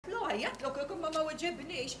ħajjat l kieku ma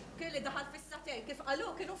weġibniex kelli daħal fis-satej kif qalu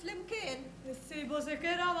kienu flimkien. Issibu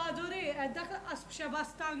sikera maduri, dak laqqas b'xeba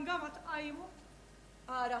stanga ma tqajmu.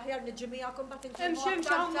 Ara ħjar niġġimijakom bat inti. Imxim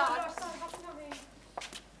xamma.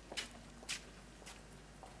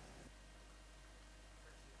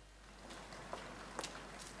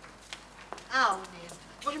 Għawni,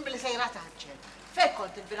 mux billi sejra taħġel. Fej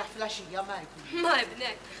kont il-biraħ fil-axija, Marku? Ma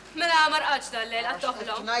ibnek, mela marqax dal-lejl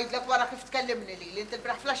għat-toħlom. Najdlek wara kif tkellimni li, inti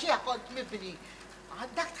il-biraħ fil-axija kont mibni.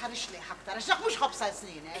 Għaddak tħarix liħ aktar, għax mux ħobsa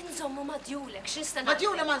sninek. Nżommu madjulek, x'nista' Ma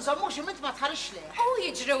djuli ma nżommux, imint ma tħarix liħ. U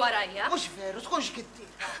jiġri warajja. Mux veru, tkunx gitti.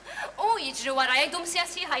 U jiġri warajja, jdum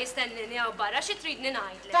sijasiħa jistennini għaw barra, xi tridni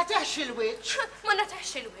ngħidlek. Ta' teħx il-wiċ. Ma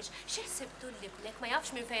nataħx il-wiċ, x'ħsibtu l-libnek ma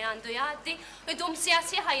jafx minn fejn għandu jgħaddi, jdum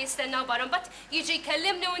sijasiħa jistennaw barra, mbagħad jiġi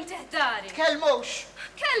jkellimni u inti ħdari. Tkellmux.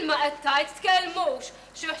 Kelma qed tgħid, tkellmux.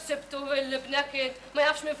 X'ħsibtu l-libnek ma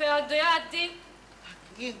jafx minn fejn għandu jgħaddi?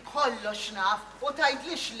 Jien kollox naf u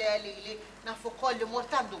tajdlix leli nafu kolli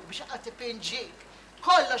mortandu biex għati pinġik.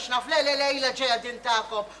 Kollox naf lejla ġeja din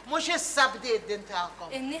ta'kom, mux issa bdiet din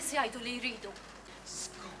ta'kom. In-nies jgħidu li jridu.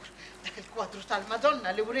 Skur, dak il-kwadru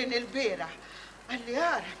tal-Madonna li urin il-bira. Għalli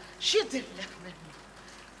għara, xidillek minnu.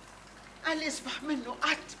 Għalli isbaħ minnu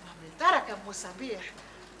għatma minn tara kemmu sabiħ.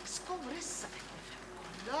 Skur issa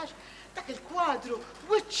kollox, dak il-kwadru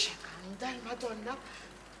wiċċek għanda l-Madonna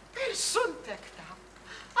persuntek ta'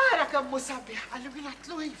 Għara kammu sabiħ, għalli minat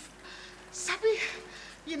Luifa. Sabiħ,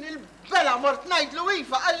 jien il-bela mort najd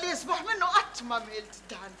Luifa, għalli jisbaħ minnu għatma milt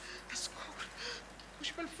dan. Skur,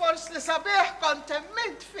 mux bil-fors li sabiħ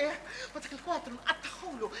kontemment fih. U dak il-kwadru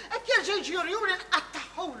nqattaħulu, ek jirġeġ jurjuri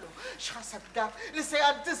nqattaħulu. Xħasab dak li se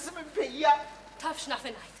jaddis minn bija. Tafx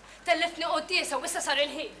nafinajt. Tellifni qoddisa u issa sar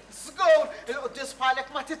il-ħin. Sgur, il-qoddis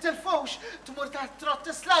bħalek ma titilfux, tmur ta' trott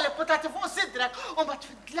tislalek u ta' fuq sidrek u ma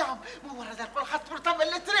tfidlam, ma wara dar kolħat tmur ta'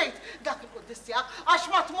 mill-li trejt. Dak il-qoddis tijak, għax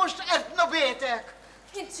ma tmurx tqerdnu bietek.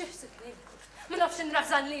 Jint ċifsik li, ma nafx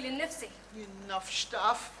nrażan li l-nifsi. Jien nafx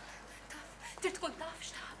taf. Trid tkun taf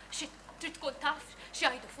x'taf, trid tkun taf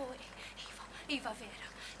x'jgħidu fuqi. Iva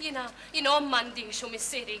vera, jiena m'għandix u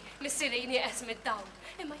missieri nieqes mid-dawl.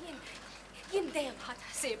 Imma jien dejjem ħadd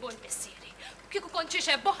ħsiebu l-missieri. Kieku kont xi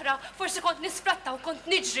xemm oħra, forsi kont nisfratta u kont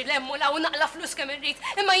niġri lemmu la u naqla flus kemm irrid,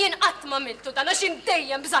 imma jien qatt ma miltu dan għax jien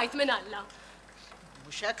dejjem bżajt minn Alla.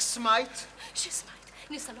 Mhux hekk smajt? Xi smajt?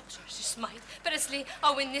 Nista' noqxor xi smajt, peress li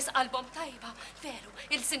hawn in-nies qalbhom tajba, veru,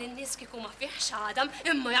 il-sin in-nies kieku ma fihx Adam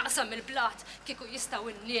imma jaqsam il-blat, kieku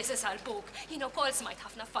jistgħu in-nies isalbuk. Jien ukoll smajt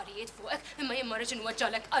ħafna affarijiet fuqek, imma jien ma rridx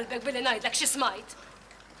inweġġalek qalbek billi ngħidlek xi smajt.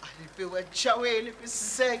 Qalbi weġġaweli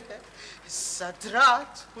bis-sejjer, issa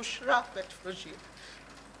drat u xrabet f'ruġiet.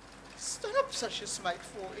 Sta nobsa xi smajt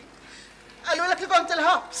fuqi. Għalulek li kont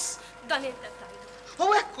il-ħabs. Dan id-dettajl. U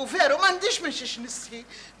ekku veru, m'għandix minn xiex nisħi.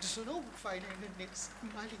 Disunu fajnejn in-nies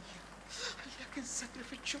malija. Għalja kien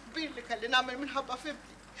sakrifiċċju kbir li kelli nagħmel minħabba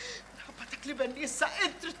fibni. Minħabba dak li benni issa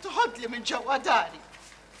intri tħodli minn ġewwa dari.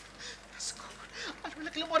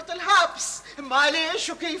 Għalulek li mort il-ħabs, imma għaliex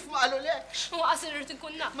u kif ma għalulekx. U għasir irrid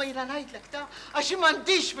inkun naf. Ma jina ngħidlek ta' għaxi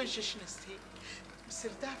m'għandix minn xiex nisħi.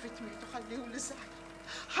 Missir David mietu ħallihu li żgħir.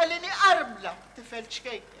 Ħallini armla tifel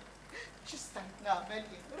ċkejken. X'istant nagħmel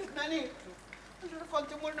jien, ridna nieklu. Allura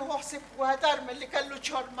kont imur nħoħsib waħed armel li kellu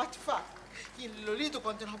ċorma tfal. Jien l-ulidu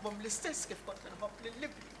kont inħobbhom l-istess kif kont inħobb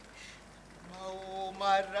lill-libni. Ma hu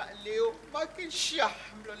marraq li hu ma kienx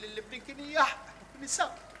jaħmlu lill-libni kien jaħqu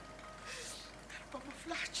nisab. Ma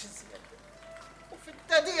flaħċ iżjed. U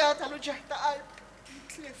fid-dadija tal-uġeħ ta' qalb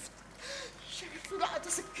tlift. Xejflu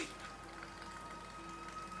laqgħa sikkina.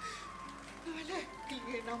 Għalhekk li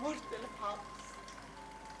jiena mort il-ħabs.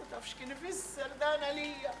 U taf x'kien ifisser dan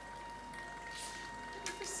għalija.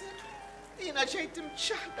 Ifisser jiena ġejt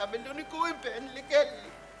imċaħda mill-uniku impenn li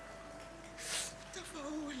kelli.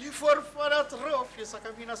 Tafaw li forfarat rofju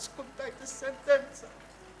sakemm jiena skuntajt is-sentenza.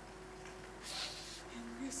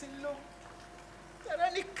 In-nies illum tara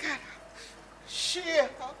nikkara,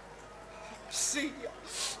 xieħa, ħabsija,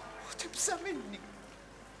 u tibsa minni.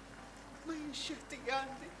 Ma jinxieħti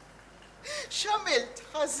għandi. X'għamilt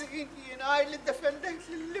ħażin jiena li defendejt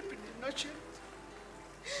lill-libni innoċenti.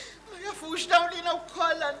 Ma jafux dawn li jiena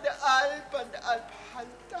wkoll għandi qalb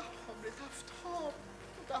bħal tagħhom li taf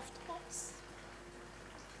tħobb u taf tħoss.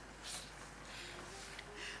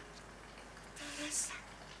 Tara issa,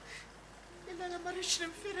 illa la ma rridx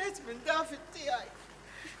ninfired minn David tiegħi.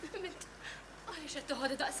 Mint, għaliex qed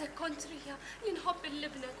toħodha daqshekk kontrija li nħobb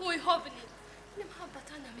il-libnek u jħobbni. L-imħabba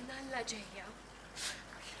tagħna minn Alla ġejja.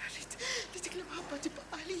 Li dik l-imħabba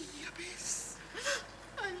tibqa' għalija biss.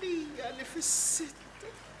 Għalija li fis-sitt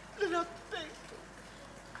li rabbejtu.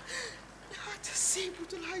 Sibu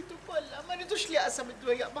tul-ħajtu kollha, ma rridux li jaqsam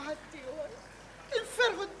id-dwejjaq ma' ħadd ieħor.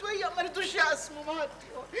 Il-ferħu d-dwejjaq ma rridux jaqsmu ma' ħadd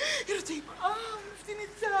ieħor. Irrid jibqa' f'din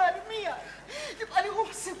id-dar miegħi. Nibqa' nieħu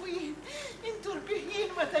ħsibu jien, indur bih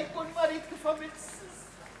jien meta jkun marit kif għamilt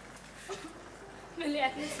s'issa. Milli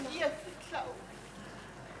qed nisma'. Jekk jitlaqgħu.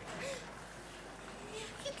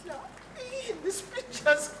 Jekk jitlaqgħu, jien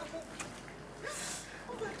nispiċċa żgur.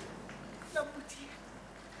 U l-ammu tiegħi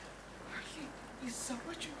ħalli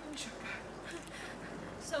jiżżawweġ u jinġabar.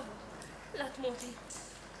 Sawa, la tmoti.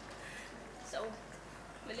 Sawa,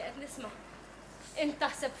 milli qed nisma' int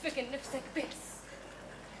taħseb fik innifsek biss.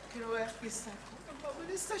 Kienu hekk jista' jkun, imma ma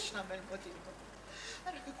nistax nagħmel mod ieħor.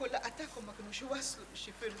 Ara kieku laqgħatakom ma kinux iwasslu biex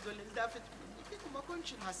jifirdu lil David minni, kieku ma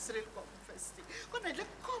kontx inħassrilkom festi. Konna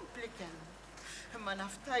ngħidlek kompli kelmu. Imma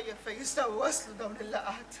naf tajjeb fejn jistgħu waslu dawn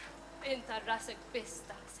il-laqgħat. Int ar-rasek biss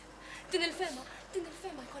taħseb. Din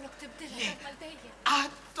il-fema jkollok tibdilha mal dejjem.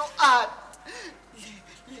 Għadtu qatt.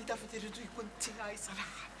 Li David irridu jkun tiegħi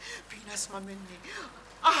sal-aħħar. Bina isma' minni.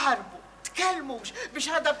 Aħarbu, tkellmux biex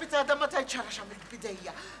ħadha bitada ma tajċara xa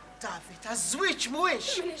mill-bidejja. David, għaż-żwieġ mhuwiex.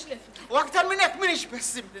 Minix nifhem. U aktar minn hekk minix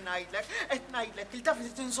possibbli ngħidlek. Qed ngħidlek il-David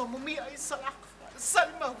qed inżommu miegħi sal-aħħar,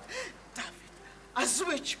 sal-mewt. David,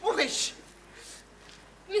 għaż-żwieġ mhuwiex.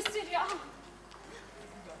 Missirja.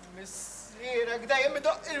 Missierek dejjem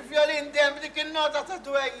idoq il-vjolin dejjem dik in-nota ta'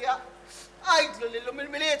 dwejja. Għajdlu lillum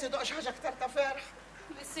il-miliet idoq xi ħaġa aktar ta' ferħ.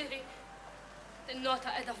 Missiri,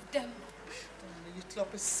 il-nota qiegħda f'demmu. Li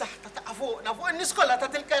jitlob is-saħħa ta' fuqna fuq in-nies kollha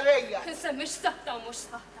ta' il-kerrejja. Insemmix saħta u mhux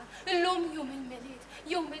saħta. Illum jum il-miliet,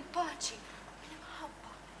 jum il-paċi,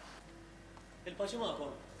 il-mħabba. Il-paċi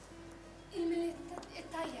magħkom. Il-miliet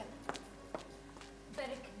it-tajjeb.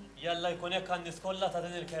 Berikni. Jalla jkun hekk għan-nies kollha ta'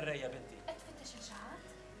 din il-kerrejja binti. Qed tfittex il-xi ħadd?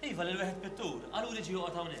 Iva lil wieħed pittur, qalu li ġie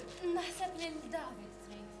joqgħod hawnhekk. Naħseb lil David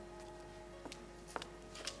trid.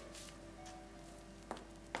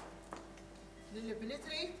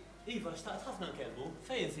 Lill-Bilitri? Iva, xtaqt ħafna nkellmu,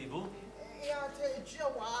 fejn insibu? Jgħat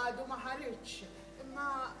ġewwa għadu ma ħaritx. Imma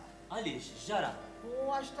Għaliex, ġara?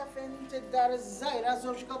 u għax ta' fejn id-dar iż-żajra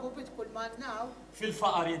żewġ gabubit kull mannaw.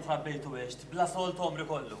 Fil-faqar jintrabbejtu għext, bla sol tomri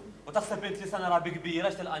kollu. U taħseb int li sana rabi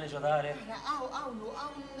kbira x'tilqani ġodare. Għawnu,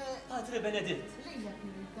 Patri Beneditt. lejja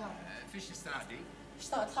kien id-dar. Fiex nistradi?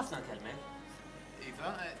 Xtaqt ħafna nkellmek.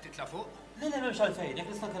 Iva, titla fuq? Le m'hemmx għalfejn, jekk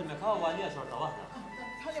nista' nkellmek hawn għalija xorta waħda.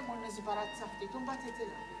 Ħalli mor niżbarazza ftit, u mbagħad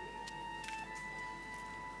titilha.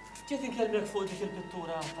 Ġiet inkellmek fuq dik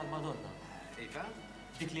il-pittura tal-Madonna. Iva?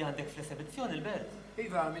 Dik li għandek fl-esibizzjoni l-belt.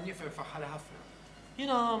 Iva, min jifhem faħħala ħafna.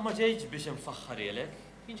 Jiena ma ġejtx biex infaħħarilek,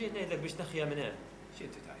 jien ġejt ngħidlek biex naħħiha minn hemm.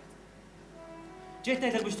 X'inti tajt? Ġejt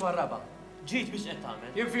ngħidlek biex twarraba. Ġejt biex qed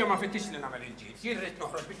tagħmel. Jien fija ma fittix li nagħmel il-ġid. Jien rrid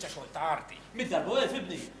noħroġ biċċa xogħol ta' arti. Mid-darba għel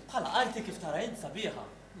fibni, bħala arti kif tara int sabiħa.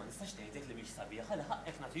 Ma nistax ngħidlek li biex sabiħa, li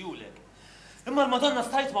ħaqek nagħtihulek. Imma l-Madonna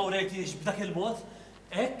stajt ma wrejtix b'dak il-mod,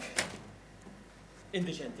 hekk.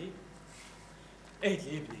 Indiċenti. Ejd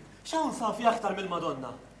li jibni, x'hawn safi aktar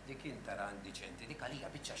mill-Madonna? Dik intara indiċenti, dik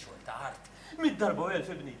għalija biċċa xogħol ta' art. Mid-darba għel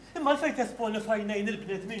fibni, imma l-fejn tesponi fajnejn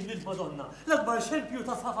il-bnedmin lill-Madonna, l-akbar xempju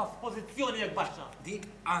ta' safa f'pożizzjoni jekk baxxa. Dik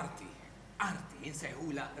arti, arti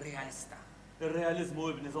jinsejħula realista.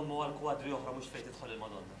 Ir-realizmu ibni żommu għal kwadri oħra mhux fejn tidħol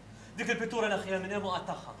il-Madonna. Dik il-pittura naħħija minn hemm u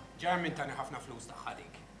qattaħħa. Ġa minn tani ħafna flus tagħha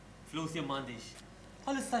dik. Flus jien m'għandix.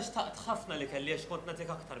 Bħalissa xtaqt ħafna li kelli għax kont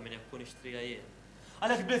nagħtik aktar minn hekk kun nixtriha jien.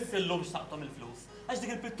 Għalhekk biss illum xtaqthom il-flus. Għax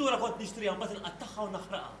dik il-pittura kont nixtriha mbagħad inqattaħħa u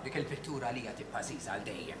naħraqha. Dik il-pittura li tibqa' żiża għal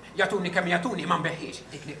dejjem. Jagħtuni kemm jagħtuni ma nbeħħiex.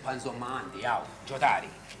 Dik nibqa' nżomma għandi hawn, ġodari.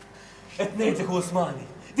 Qed ngħidlek u smani,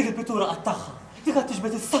 dik il-pittura qattaħħa. Dik qed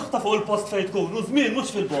tiġbed is-saħta fuq il-post fejn tkun u żmien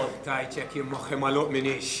mhux fil-bord. Tajċek jien moħħi magħluq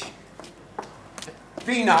minix.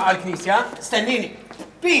 Pina għall-Knisja, stennini.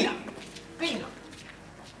 Pina! Pina!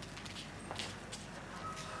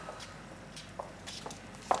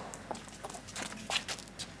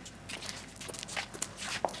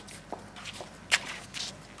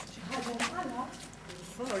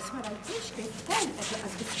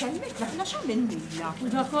 U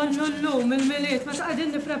da kollu l-lum il-miliet ma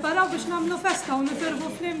taqadin nipreparaw biex namlu festa u nifirħu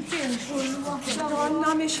fl-imkien kull waħda.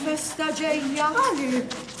 Għanna miex festa ġejja. Għali.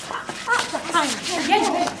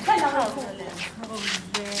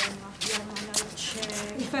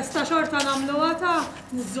 Il-festa xorta namlu għata,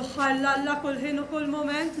 nizzuħħalla kull ħin u kull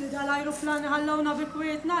moment li dal-ajruplani ħallawna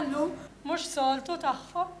bikwietna l-lum. Mux soltu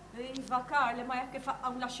taħħa. Iva Karli, ma jekk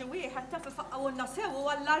ifaqqawna xi wieħed taf ifaqqawna sew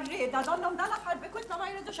għalla rrieda donhom dal-aħħar bi kulta ma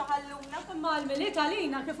jridux iħalluna. Imma l-miliet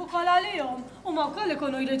għalina kif ukoll għalihom. Huma wkoll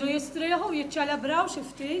ikunu jridu jistrieħu u jiċċelebraw xi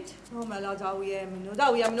ftit. U mela daw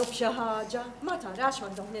jemnu b'xi ħaġa. Ma tarax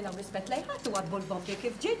m'għandhom lilhom rispett lejn ħadd u għadbu l-bombi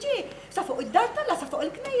kif ġiġi. Sa fuq id-dar talla sa fuq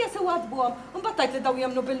il-knejja sew għadbuhom. Imbagħad tajt li daw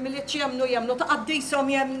jemnu bil-miliet jemnu ta'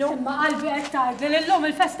 qaddishom jemnu. Imma qalbi qed tgħid li llum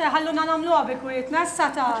il-festa jħalluna nagħmluha bi kwietna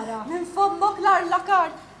issa tara. Minn fommok l-arla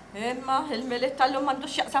kar. Imma il-miliet tal-lum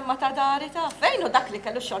m'għandux x'jaqsam ma ta' dari ta' fejn hu dak li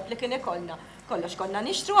kellu xorb li kien ikollna. Kollox konna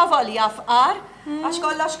nixtru avolja fqar għax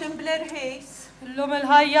kollox kien bl-irħis. Illum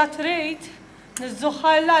il-ħajja trid.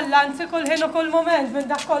 Nizzuħħar l-allanzi kull ħin u kull moment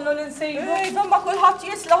minn dak kollu li nsejbu. Imma kulħadd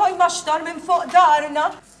jislaħoj maxtar minn fuq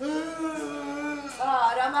darna.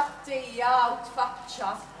 Ara Mattija u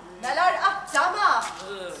tfaċċa. Mela rqatta ma.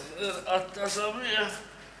 Rqatta sabiħ.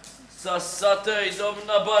 Sassa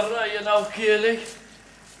tgħidhomna barra jiena u kielik.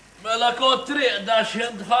 Mela kont triq da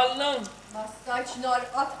x'intħalla? Ma stajtx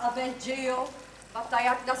norqod qabel ġiju.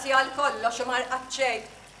 Battajat nasi għal kollox u ma rqatt xejn.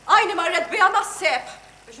 Għajni marret biha mas-seb.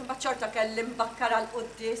 Biex imbagħad xorta kelli mbakkar għal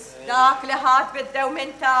qudies. Dak li ħadd biddew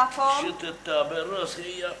minn tagħkom. Xi tittaber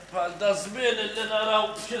hija bħal da żmien illi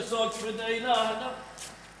naraw xi solt f'idejna aħna.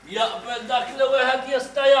 Jaqbel dak li wieħed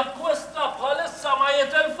jista' jakkwista bħalissa ma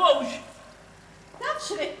jitilfux. Taf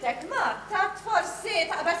xrittek ma, tat forsi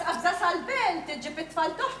taqbes qabża sal-bent, tiġib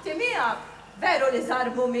it-tfal toħti miegħek. Veru li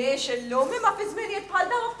żarbu miex illum, imma fi żminijiet bħal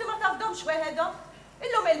dawn uħti ma tafdomx weħedhom.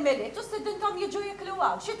 Illum il-miliet u stiddintom jiġu jiklu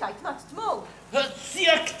għaw, xi tajt ma tmur.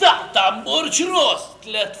 Sjek taqta mmurx ros,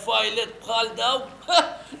 tlet fajlet bħal daw.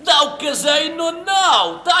 Daw kizejnu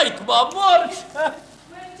n-naw, tajt ma mmurx.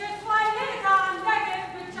 Winċet fajlita għandek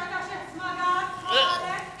il-bicċa ta' xeħ smagat.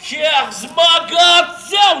 Xeħ zmagat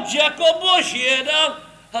zewġek u mux jena,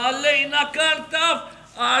 ħallejna kartaf,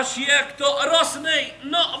 għax jek toqrosni,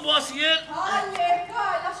 noqbos jen. Għalli,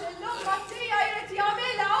 għalla xillum Mattija jrid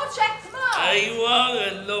jagħmilha u ċek ma. Ejwa,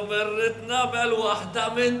 illum irrid nagħmel waħda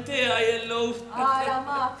minn tiegħi illum. Ara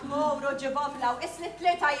ma tmuru ġibhom law, isli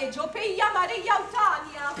tlieta jiġu Pija, Marija u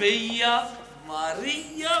Tanja. Pija,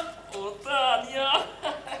 Marija u Tanja.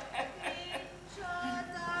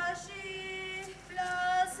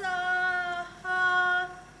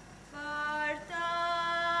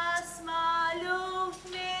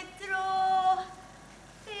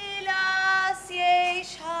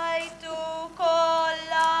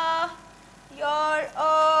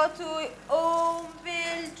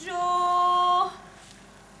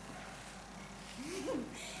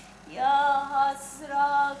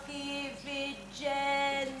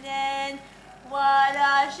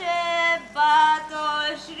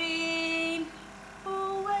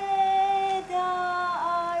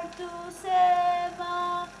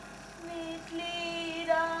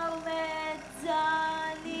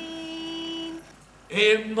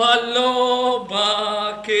 Imma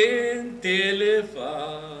l-loba kien tilfa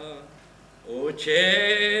u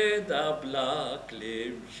ċeda bla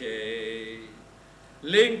klim xej.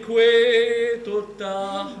 L-inkwetu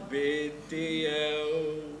taħbit tiegħu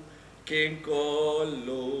kien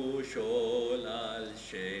kollu xogħol għal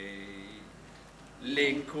xej.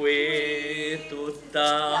 L-inkwetu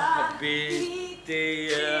taħbit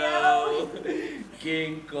tiegħu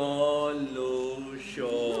kien kollu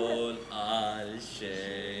xogħol għal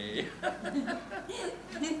xej.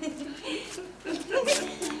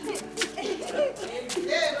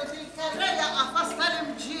 Veru il-kerrejja qafas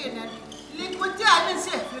tal-imġienen li kwitti għal minn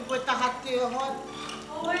seħ li kwitta ħaddieħor.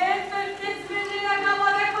 U jien fil-tizmin li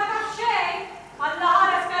l-għamadek ma taf xejn, għalla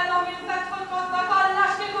ħares kellhom jinfetħu l-kodba kollha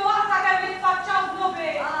x'kienu waqta kemm jitfaċċaw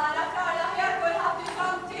b'nubi. Ara Karla ħjar kulħadd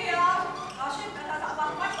il-kam tiegħu, għax inta ta'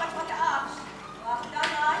 taqbad maċ ma taqafx. Waħda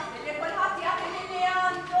ngħid li kulħadd jagħti li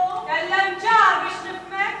għandu. Kellem ġar biex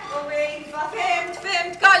nifmek. U iva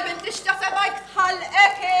fimt kalbi intix taħsebajk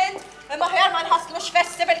tħallqek int. Imma ħjar ma nħasslux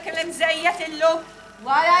festival kien imżejjed illum.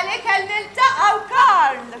 Wara li kell niltaqgħu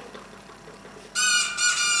Karl.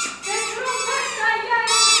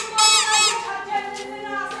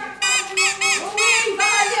 Iva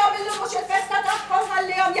għallihom illum mhux il-festa tagħhom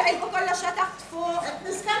għallihom jaqilbu kollox taħt fuq. Qed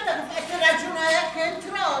niskanta qed tirraġuna hekk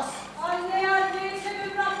intros. Għalli,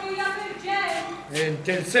 bil-rabbija fil-ġen.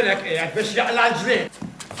 Inti l-sinek qiegħed biex jaqla l-ġrien.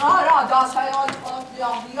 Ara da se jonqod li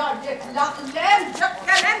aħjar dik laqlem ġab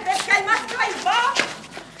kelem bil-kelma tajba.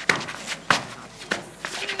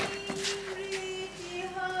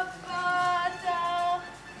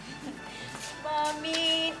 Ma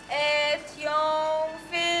min qed jom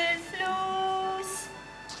fil-flus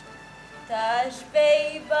tax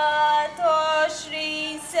bejba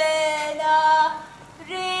 20 sena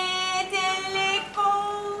rrid illi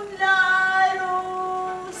kun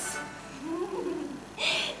l-arus.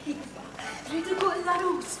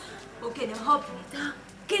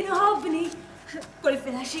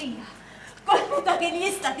 Kollu ta' kien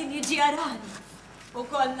jista' kien jiġi jarani. U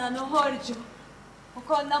konna noħorġu. U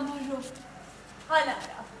konna morru.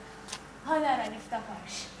 Ħanara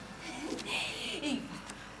niftakarx. Iva,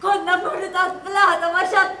 konna morru ta' splata ma'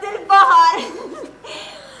 xatt il-bahar.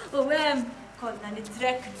 U hemm konna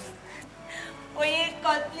nitreknu. U jien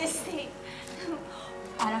kont nisti.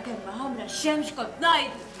 Ara kemm ħamra x-xemx kont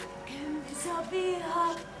ngħidu. Kemm sabiħa.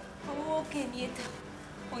 U kien jitħaq.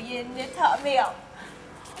 U jien nitħaq miegħu.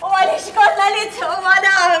 U għaliex konna nitħaq ma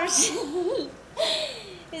nafx.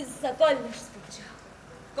 Issa kollox spiċċa.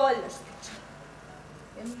 Kollox spiċċa.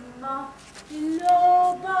 Imma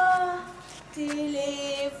l-logħba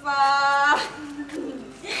tilifa.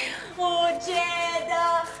 U ġeda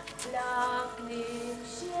l-akli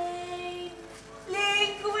xejn.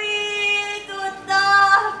 L-inkwiet u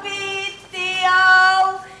d-daħbit tiegħu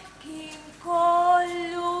kien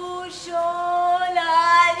kollu xogħol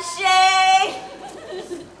għal xejn.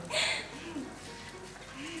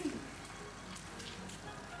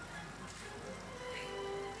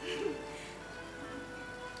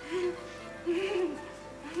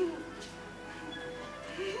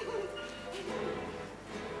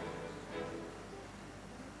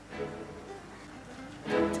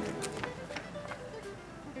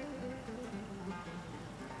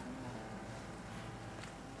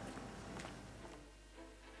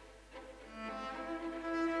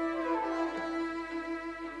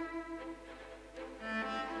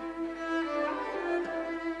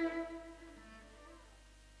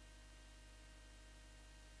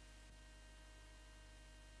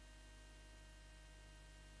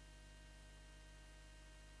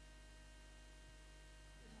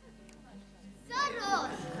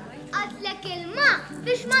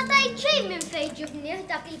 Biex ma tajt xejn minn fejn ġibnieh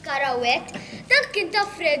dak il-karawet, dak kien ta'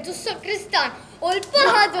 Fred u s-sokristan u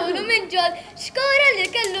l-paħadulu minn ġol xkara li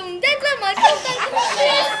kellu mdedla ma'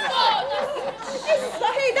 tal-Kristan. Issa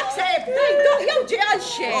ħej dak se jibda jduq jew ġie għal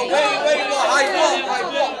xejn.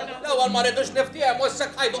 ħajduq. L-ewwel ma rridux niftihem u issa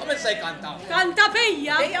ħajduq minn se jkanta. Kanta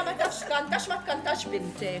Pejja. Pejja ma tafx kantax ma tkantax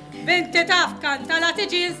bintek. Binti taf kanta la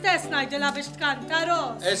tiġi stess ngħidilha biex tkanta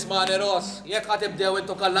Ros. Ismani Ros, jekk ħatibdew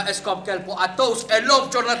intu kollha iskom kelbu għat-tows illum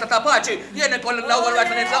ġurnata ta' paċi, jien ikolli l-ewwel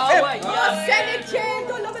wieħed li nitlaq. Se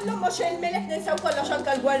niċċedu l-lum mhux il-milek ninsew kollox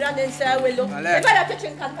anke l-gwerra ninsew illum. Vera tiġi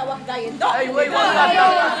nkanta waħda jindoq.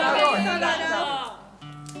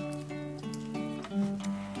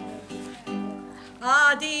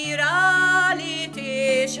 Għadira li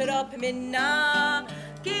tixrob minna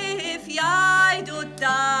kif jgħidu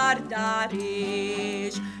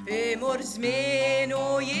d-dardarix imur żmien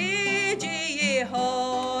u jiġi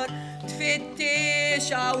ieħor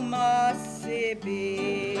tfittix hawn ma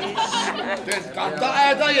ssibix. Tiskanta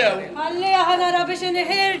qiegħda jew. Ħalliha ħanara biex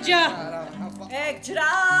inħirġa. Hekk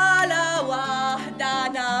ġrala waħda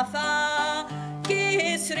nafa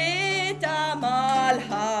kisrita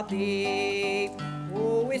mal-ħabib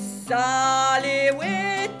u issa li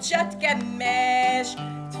wiċċa tkemmex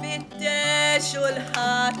tfittex u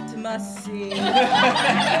l-ħadd ma ssir.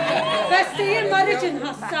 Festi jien ma rridx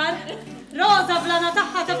inħassar. Rosa blana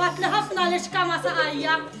tagħha tibgħat li ħafna li xkama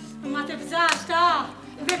saqajja. Ma tibżax ta'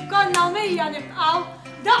 bikkonna u mija nibqgħu.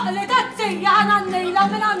 Daq li tazzija ħanannejla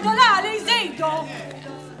minn angolari jżejdu.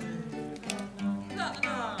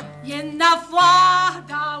 Jien naf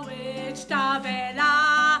waħda wiċċ ta' vela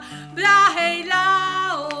bla ħejla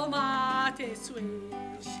u ma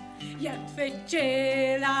tiswix. Jekk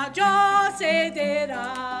tfittxilha ġo sidira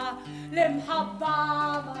l-imħabba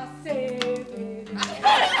ma ssibirix.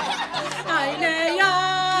 Għajnejja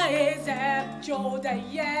iżeb ġo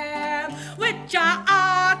dejjem wiċċa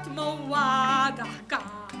qatt m'huwa daħkar.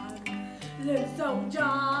 L-żewġa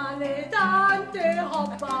li tant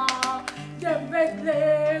iħobba ġebbet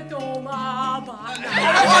li tu ma bana.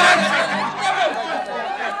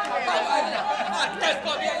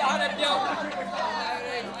 Għatteskom jella ħanibdew.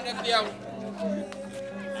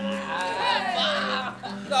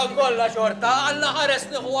 Daw kollha xorta, Alla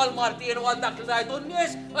ħaresni hu għal-Martin u għal dak li ngħidu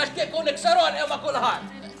n-nies għax kieku niksaron ma' kulħadd.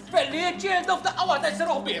 Felli jiġġieldu f'daqqa waħda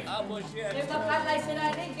jsiru ħbieb. Imma bħalla jsir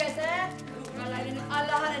għajrin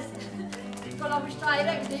Alla ħaresni. Kolla biex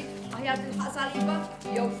tajrek dik, aħjar tilħaq saliba,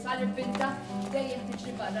 jew salib binta, dejjem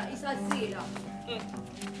tiġri barra, isa żira.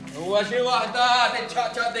 Huwa xi waħda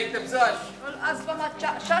tiċċaqċaq dik tibżax. L-qasba ma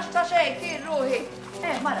tċaqxax ta' xejn kien ruħi.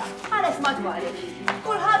 Mara, ħares madwari.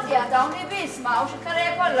 Kulħadd jagħdaw li bisma' u xi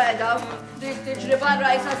karija kollha jgħidaw. Dik tiġri barra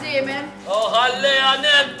isa żiemen. Ħalliha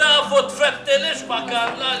nebda fuq tfetti lix ma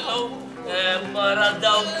kellha llum. Mara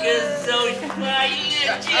dawk iż-żewġ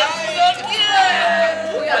ħajjiet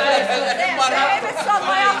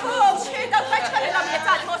Insomma, jafux, ħida l-faċħa li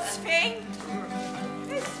l-amjetat mos fejn.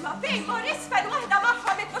 Isma, Ej, Moris fel waħda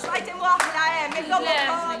maħħa mitmux għajtim waħla il-lom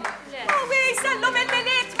ukoll. Sellum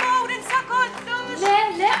il-miliet mawr insa kollox.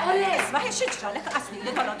 Le, Oles. Ma ħiex iġra lek qasli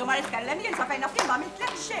li toloddu ma nitkellem jinsa fejna fien ma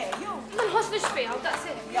mitlek xej. Ma nħossni xfiha u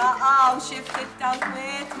daqsek. Jaqaw xiftit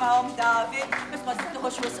tankwiet ma' David, misma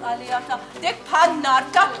t-tuħux wisqalija ta' dik bħannar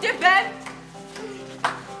ta' t-tiben.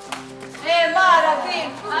 Mara din,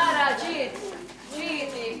 Mara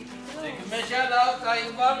ġieti. Dik meċela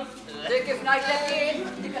tajban. Dik kif ngħidlek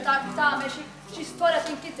dik tagħmel xi storja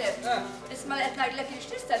tinkiteb. Isma' qed ngħidlek ix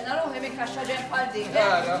tistenna ruħi minn kaxxa ġen bħal din.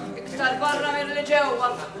 Iktar barra milli ġewwa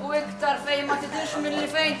u iktar fejn ma tidhirx milli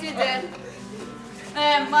fejn tidher.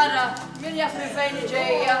 Mara, min jaf minn fejn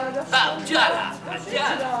ġejja? ġala.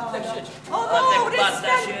 Moris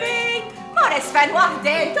fel Moris fel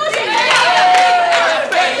waħdejn,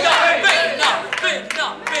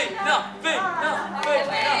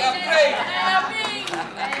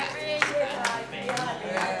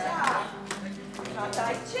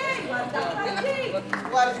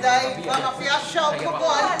 Guardaj, ma fija xawk u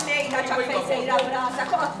kol. Għallejna ċaffej sejra brasa,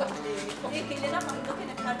 kotfu. Dik li nafandu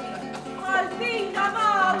kienet għadin. Għalfina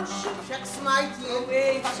mawx. Xek smajt jien.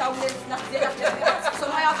 Ej, faċaw l-izna t-tira, so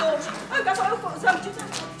ma jafux. Għalga faw fuq zamġi ta'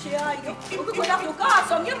 ċijajju. U kikun jaflu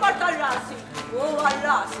kasom, jimmar tal-rasi. U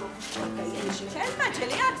għal-rasu. Kelma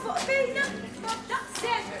ġeli għad fuq fejna, ma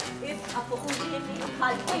b'daqsek. Ibqa fuq uħini,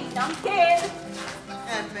 għalfina mkien.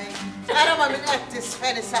 Emmej, għara ma minn qed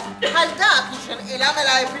tisfenisa. Għal dak ixen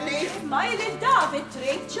il-għamela jibni. Ma il-David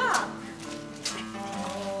trejċa.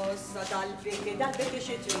 Sa dal-biki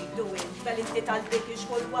xie tridu inta l-inti tal-biki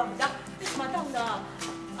xkol wahda. Isma dawna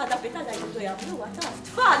għada bitala jibdu jablu għataf.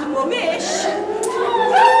 Tfal mumiex.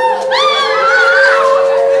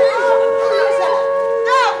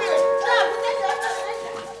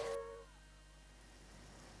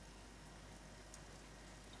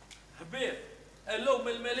 Ħbib, illum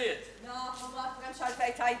il-miliet. Ma tremx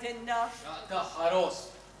għalfej tajdinna. Taħħaros.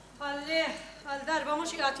 Għallih, għal-darba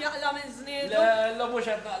mux jgħat jaqla minn zniedu. La mux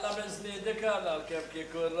għed naqla minn znidek għalla l-kem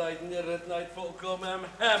kikun rajt nirrit najt fuqkom hemm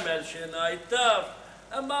ħemel xi najt taf.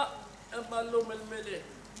 Imma l-lum il-miliet.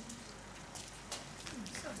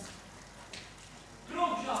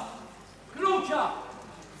 Kruċa! Kruċa!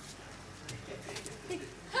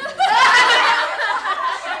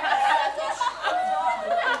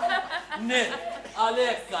 Nil,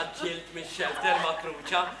 għalek għadġilt mix-xelter ma'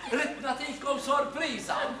 Kruċa, ritna tiġkom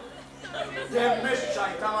sorpriza. Demmix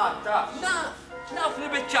ċajta matta. Naf li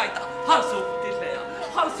bieċajta, ħarsu t-tleja,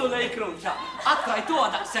 ħarsu lej Kruċa, għattrajtu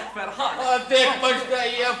għadak sek ferħan. Għaddik mux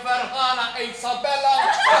dejja ferħana, Isabella.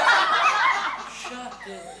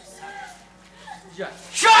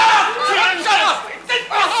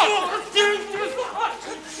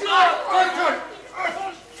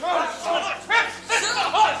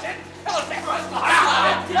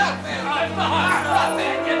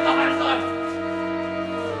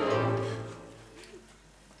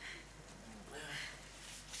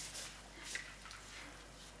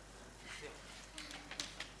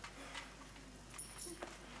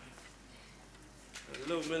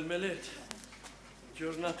 L-lum il-miliet,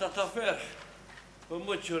 ġurnata ta' ferħ, u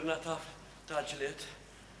mux ġurnata ta' ġliet.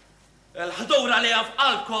 Il-ħdura li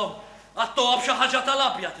għafqalkom, għattu għab xaħġa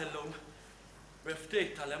tal-abjat il-lum.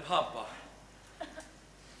 Biftit tal-imħabba.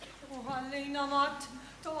 U għallina mat,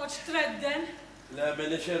 toħġ tredden. Le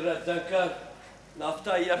minix ir-redden kar,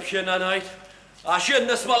 naftajja bxina najt, għaxin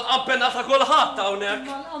nisma l-qampena ta' kullħat hawnhekk.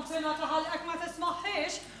 Ma l-qampena taħallek ma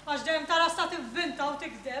tismaħħiex, għax dejjem tarasta tivvinta u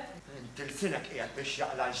tikdeb. Tilsinek qiegħed biex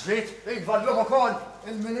jaqla ġlied, jgvallhom ukoll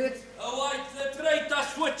il-miliet. Għajt li trejta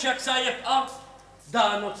xwiċċek sa jibqa'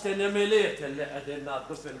 danu t-tini miliet li qegħdin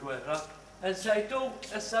ngħaddu fil-gwerra. Nsejtu,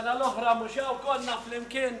 is-sena l-oħra mhux hawn konna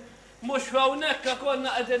flimkien, mhux hawnhekk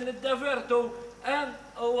konna qegħdin niddevertu,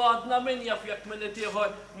 u għadna min jaf jekk miliet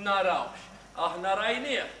ieħor narawx. Aħna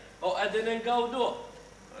rajnieh u qegħdin ingawduh.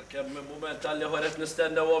 Kemm minn mument għalli ħoret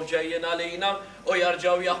nistennew ġejjin għalina u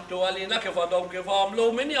jarġaw jaħtu għalina kif għadhom kif għamlu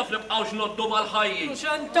min jaf li bqgħux noddu mal-ħajjin.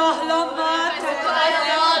 Xen taħlom mat!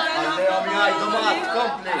 Għallihom jgħidu mat,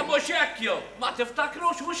 kompli. Mhux hekk jew, ma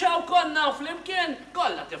tiftakrux mhux hawn konna flimkien,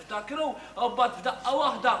 kollha tiftakru u bad f'daqqa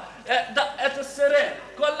waħda daqqet is-siren,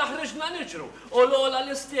 kollha ħriġna niġru u l-ogħla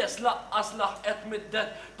l-istess laqqas laħqet middet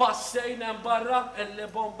passejn hemm barra illi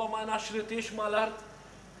bomba ma naxritix mal-art.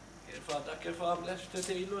 Kif għamlex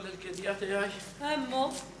t-tilu l-gidja tijaj? Emmu,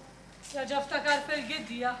 jaġa ftakar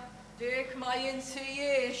fil-gidja. Dik ma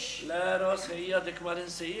jinsijiex. Le, Ros, hija dik ma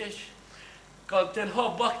ninsijiex. Kont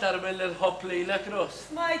inħobb aktar mill-inħobb lilek Ros.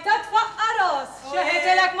 Smajta tfaqqa Ros,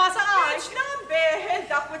 xeħetilek ma saqajx. Nambeħel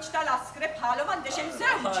dak wiċ tal-askri bħalu m'għandix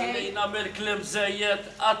imżewġi. Ħallina mill-klim żejjed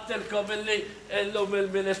għattilkom illi illum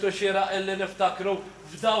il-minutu xieraq illi niftakru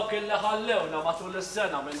f'dawk illi ħallewna matul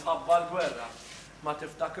is-sena minħabba l-gwerra. Ma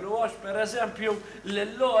tiftakruhx pereżempju li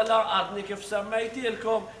l-ola għadni kif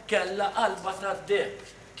semmejtilkom kellha qalba tad-deb.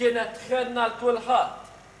 Kienet tħenna l-kulħadd.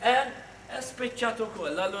 Spiċċat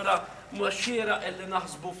ukoll, allura mhux xieraq illi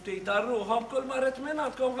naħsbu ftit ar-ruħhom kull marret minn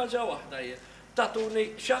għandkom ħaġa waħda jien. Tatuni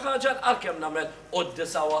xi ħaġa għalkemm nagħmel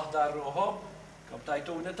quddisa waħda r-ruħhom. Kom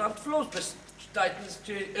tajtuni tant flus biex tajt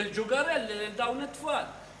il-ġugarelli lil dawn it-tfal.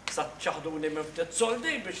 Sa ċaħduni minn ftit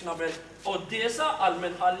soldi biex nagħmel quddisa għal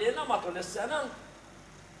minħallina matul is-sena.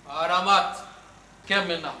 Aramat, kemm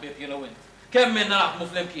minna ħbib jienu int? Kemm minna naħdmu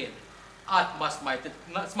fl-imkien? Qatt ma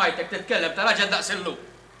smajtek titkellem ta' raġel daqsillu.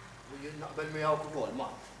 U jien naqbel miegħu ukoll ma.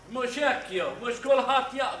 Mhux hekk jew, mhux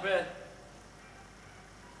kulħadd jaqbel.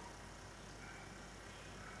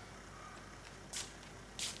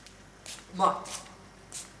 Ma.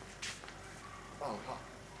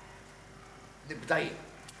 Nibda jien.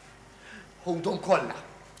 Ħudhom kollha.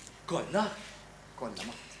 Kollha? Kollha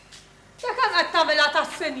ma. Dak qed tagħmilha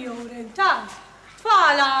tas-senjur intant.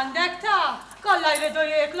 Tfal għandek ta' kollha jridu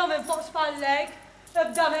jieklu minn fuq spallejk.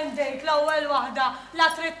 Ibda minn dik l-ewwel waħda la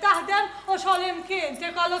trid taħdem u xogħol imkien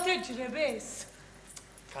tikollu tiġri biss.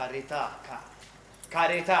 Karità,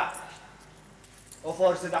 karità. U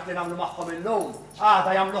forsi dak li nagħmlu magħhom illum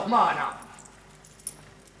għada jagħmluh magħna.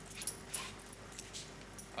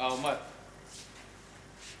 Aw mat.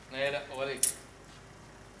 Nejra, u għalik.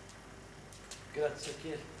 Grazzi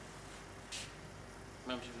kiel.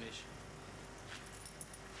 M'hemmx ibniex.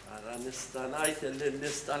 Ara nista' ngħid li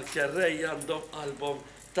n-nies tal-kerrejja għandhom qalbhom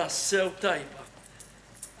tassew tajba.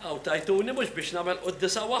 Aw tajtuni mhux biex nagħmel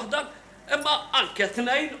quddisa waħda, imma anke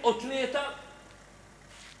tnejn u tlieta.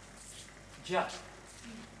 Ġa,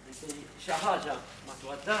 xi ħaġa ma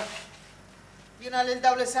twaddax. Jiena lil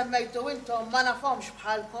daw li semmejtu intom ma nafhomx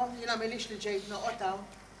bħalkom, jiena milix li ġejt noqgħod hawn.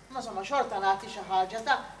 Ma somma xorta nagħti xi ħaġa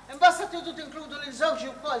ta' imbassa tridu tinkludu lil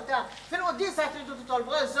żewġi wkoll ta' fil-qudiesa tridu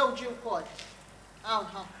titolbu għal żewġi wkoll. Hawn.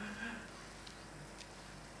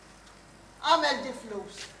 Għamel di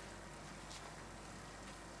flus.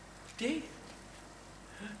 Di?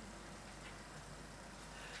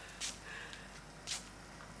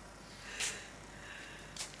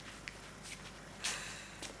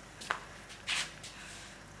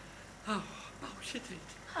 Xi trid?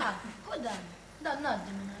 Dan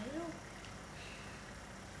ngħaddi minn għajru.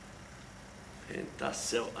 Inta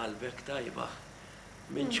sew qalbek tajba.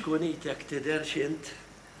 Min ċkunitek tidher x'int?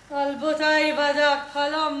 Qalbu tajba dak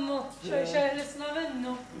bħal ommu, xejn nisna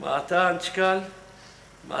minnu. Ma tantx kal,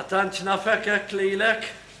 ma tantx nafek hekk lilek.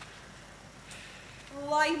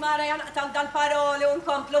 Waj mara janaqtaw dal-paroli u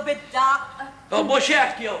nkomplu bid-daq. U mhux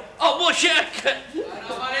hekk jew, u mhux hekk.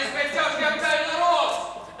 Ara ma nispeċċawx kemm kellna ros.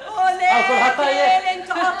 Kulħadd tajjeb.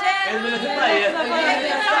 Intu hotel. Il-minuti tajjeb.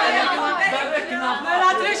 Mela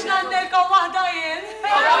trix ngħidilkom waħda jien.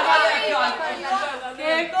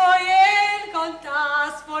 Kieku jien kont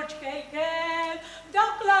tasforġ kejken,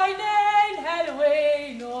 dak lajnejn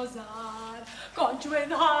ħelwejn u żgħar. Kont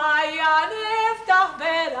ħajja niftaħ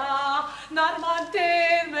bera, nar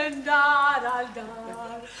mantir minn dar għal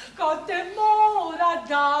dar. Kont immur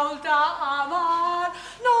għad-dawl ta' qamar,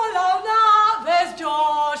 nolaw naqbes ġo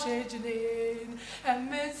xi ġnien.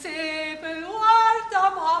 Hemm insib il-warta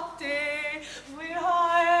mħabti, wirħa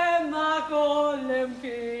hemma kull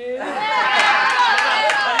imkien.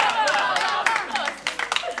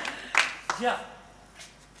 Ġa,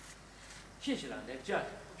 xiex għandek ġa?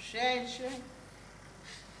 Xejn.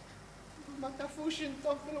 Ma tafux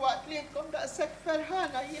intom fil-waqt li jitkom daqshekk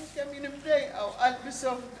ferħana jien kemm jien imdejqa u qalbi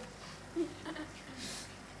sewda.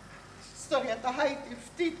 Storja ta' ħajti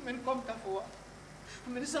ftit minnkom tafuha.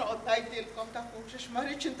 Min issa noqgħod ngħidilkom tafux għax ma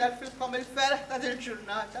rridx intelfilkom il-ferħ ta'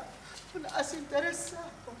 dil-ġurnata u naqas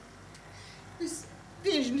interessakom.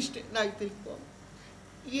 Din x'nixtieq ngħidilkom.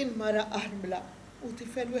 Jien mara armla u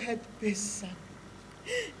tifel wieħed biss.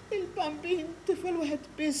 Il-bambin tifel wieħed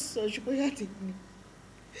biss ġbu jagħtini.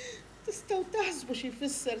 Tistgħu taħsbu xi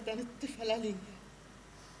jfisser dan it-tifel għalija.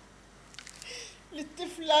 Li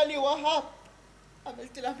t-tifla li waħab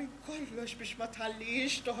għamiltilha minn kollox biex ma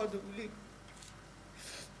tħallix toħoduli.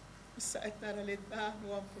 Issa qed nara li dan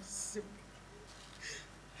huwa impossibbli.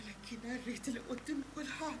 Għalhekk jien rrid li quddiem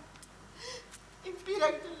kulħadd.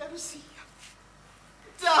 Impirek dil-labisija.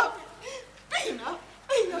 Davi, bejna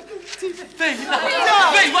kunti. Bejna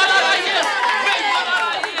rajjes!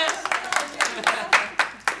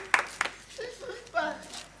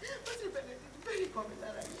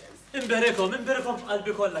 imberikom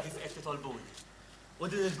qalbi kollha kif qed titolbuni. U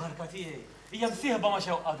din il-barka tiegħi hija msieħba ma'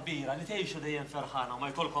 xewqa kbira li tgħixu dejjem ferħana u ma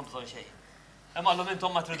jkollkom bżonn xejn. Imma llum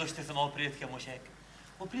intom ma tridux tisimgħu priedki mhux hekk.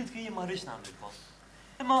 U priedki jien ma rridx nagħmlilkom.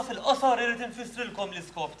 Imma fil-qosor irid infissrilkom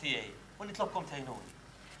l-iskop tiegħi u nitlobkom tgħinuni.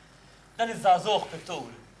 Dan iż-żagħżugħ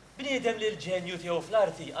pittur bniedem li l-ġenju tiegħu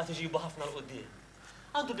fl-arti qatt iġibu ħafna l qudiem.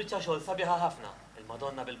 Għandu biċċa xogħol sabiħa ħafna,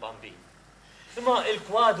 il-Madonna bil-Bambin. Imma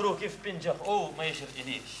il-kwadru kif pinġab ma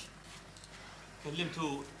jixirqilix.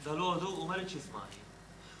 Kellimtu dal-għodu u ma rridx jismani.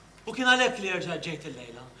 U kien għalhekk li rġa' ġejt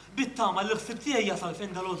il-lejla, bit-tama li ħsib tiegħi jasal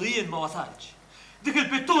fejn dal-għodu jien ma wasalx. Dik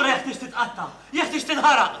il-pittura jeħtieġ titqatta', jeħtieġ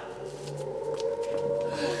tinħaraq.